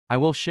I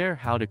will share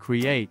how to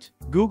create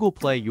Google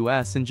Play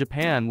US in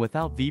Japan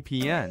without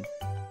VPN.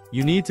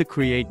 You need to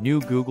create new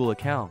Google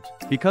account.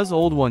 Because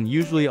old one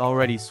usually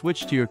already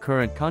switched to your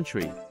current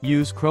country,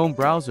 use Chrome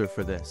browser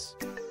for this.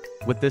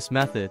 With this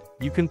method,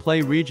 you can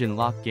play region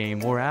lock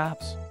game or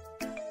apps.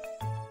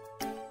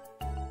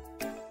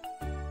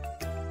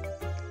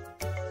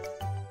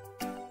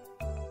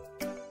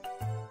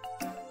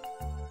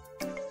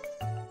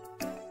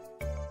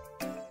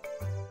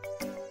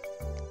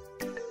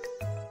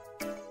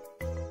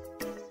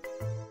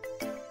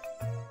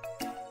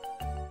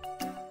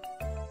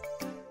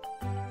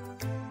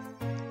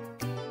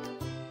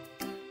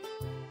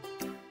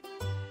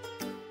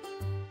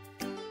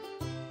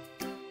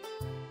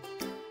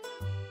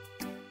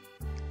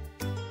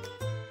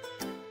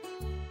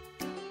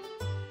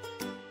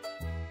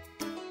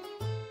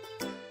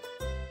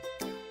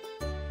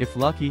 If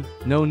lucky,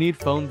 no need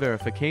phone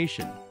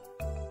verification.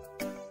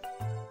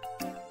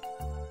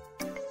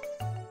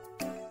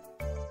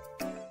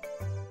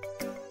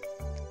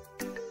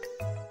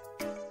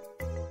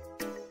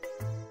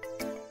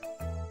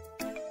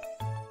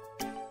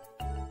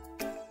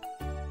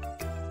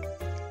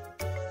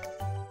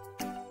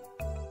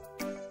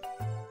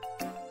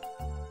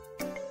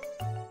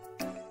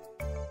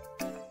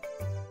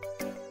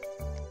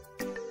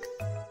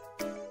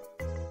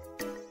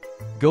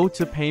 Go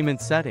to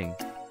payment setting.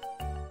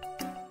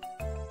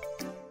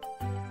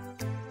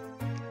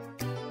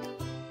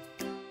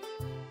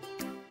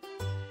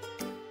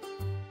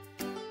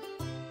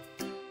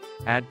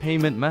 Add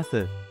payment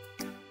method.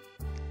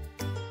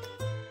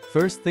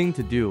 First thing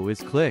to do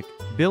is click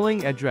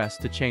billing address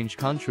to change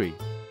country.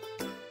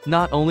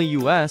 Not only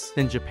US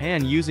and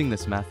Japan using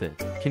this method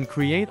can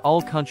create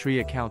all country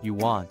account you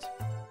want.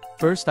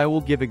 First I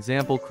will give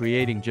example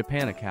creating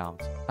Japan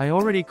account. I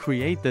already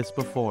create this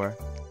before.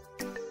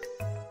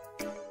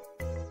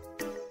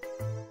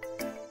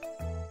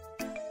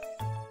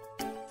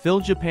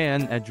 Fill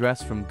Japan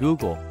address from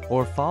Google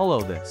or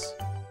follow this.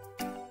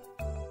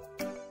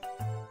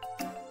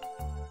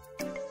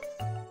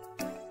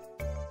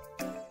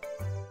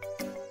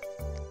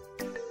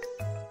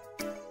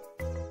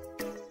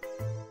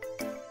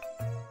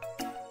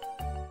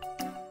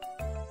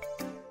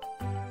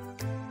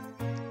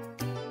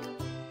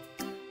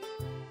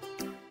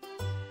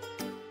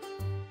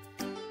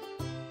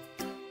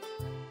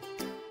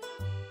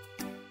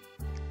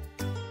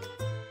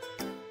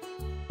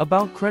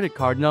 About credit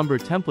card number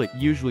template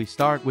usually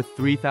start with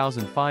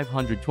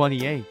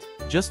 3528.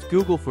 Just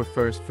Google for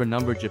first for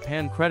number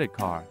Japan credit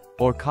card,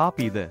 or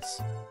copy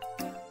this.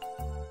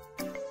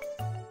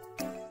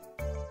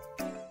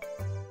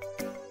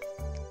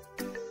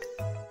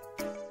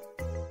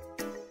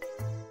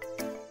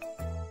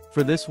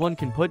 For this one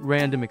can put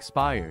random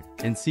expired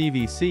in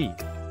CVC.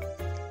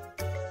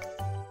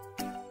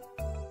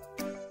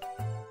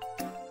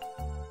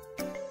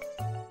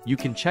 You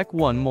can check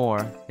one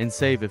more and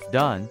save if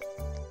done.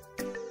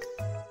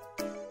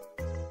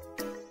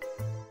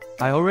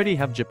 I already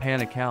have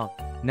Japan account,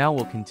 now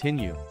we'll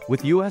continue.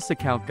 With US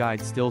account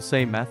guide still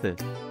same method.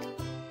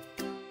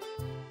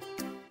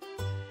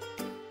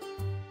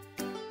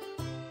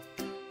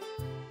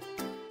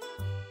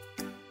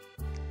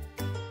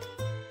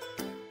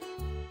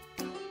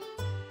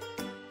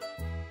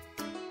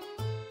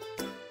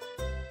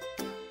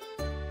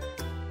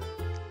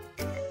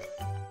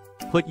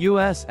 Put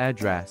US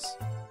address.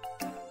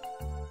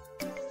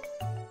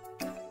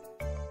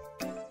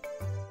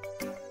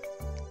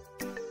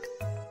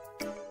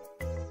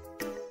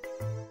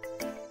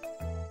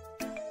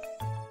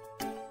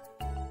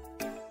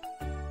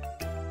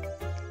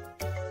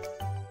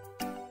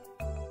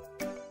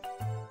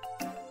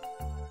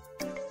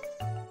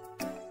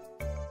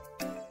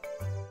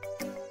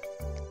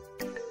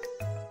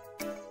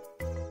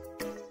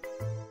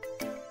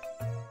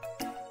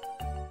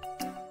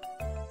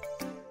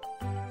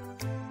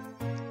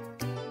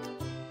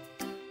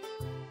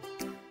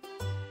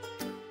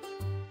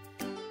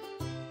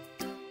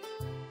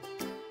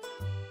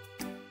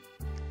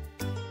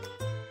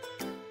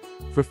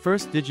 For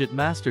first digit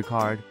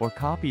MasterCard or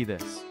copy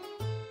this.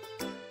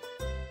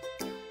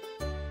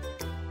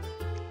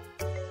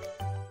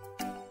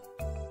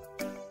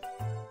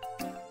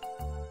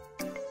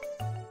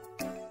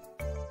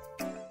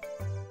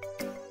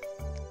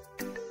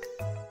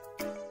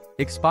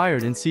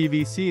 Expired in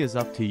CVC is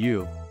up to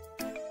you.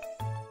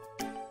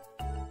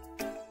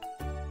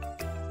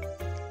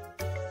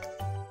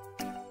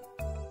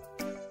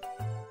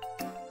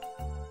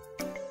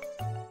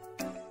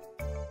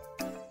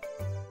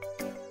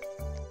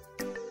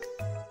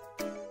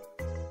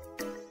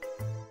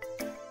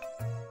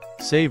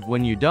 Save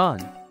when you're done.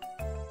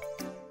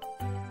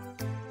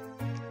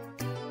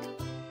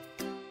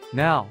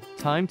 Now,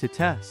 time to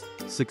test,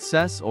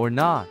 success or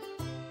not.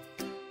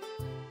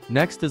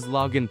 Next is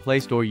login Play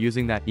Store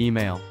using that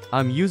email.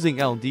 I'm using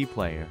LD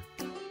Player.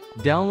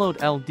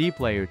 Download LD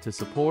Player to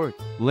support,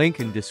 link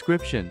in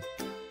description.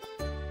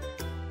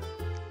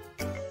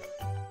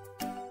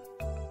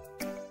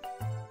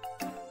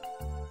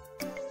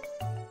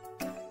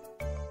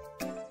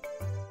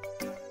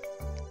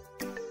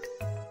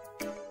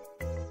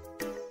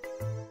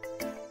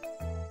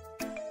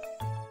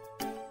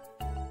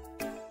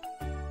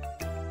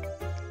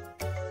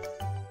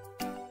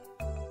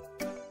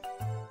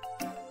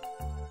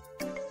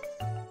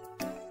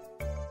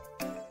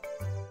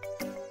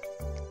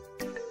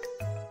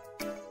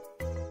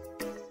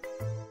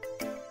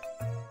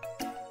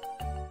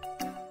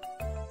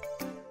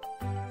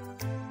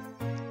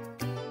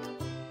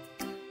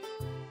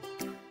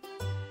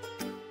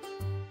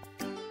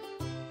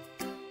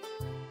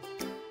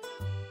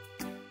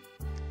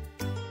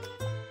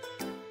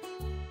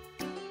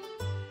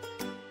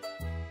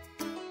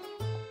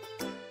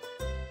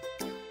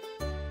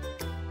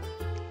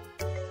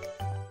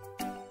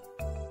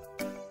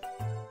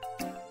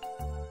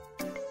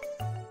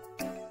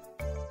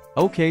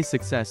 OK,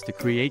 success to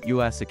create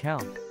US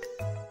account.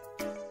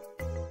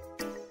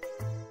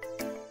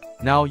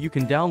 Now you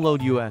can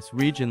download US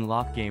region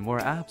lock game or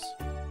apps.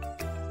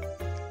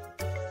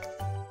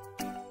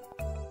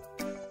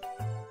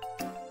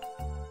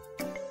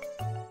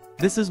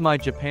 This is my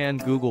Japan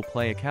Google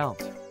Play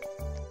account.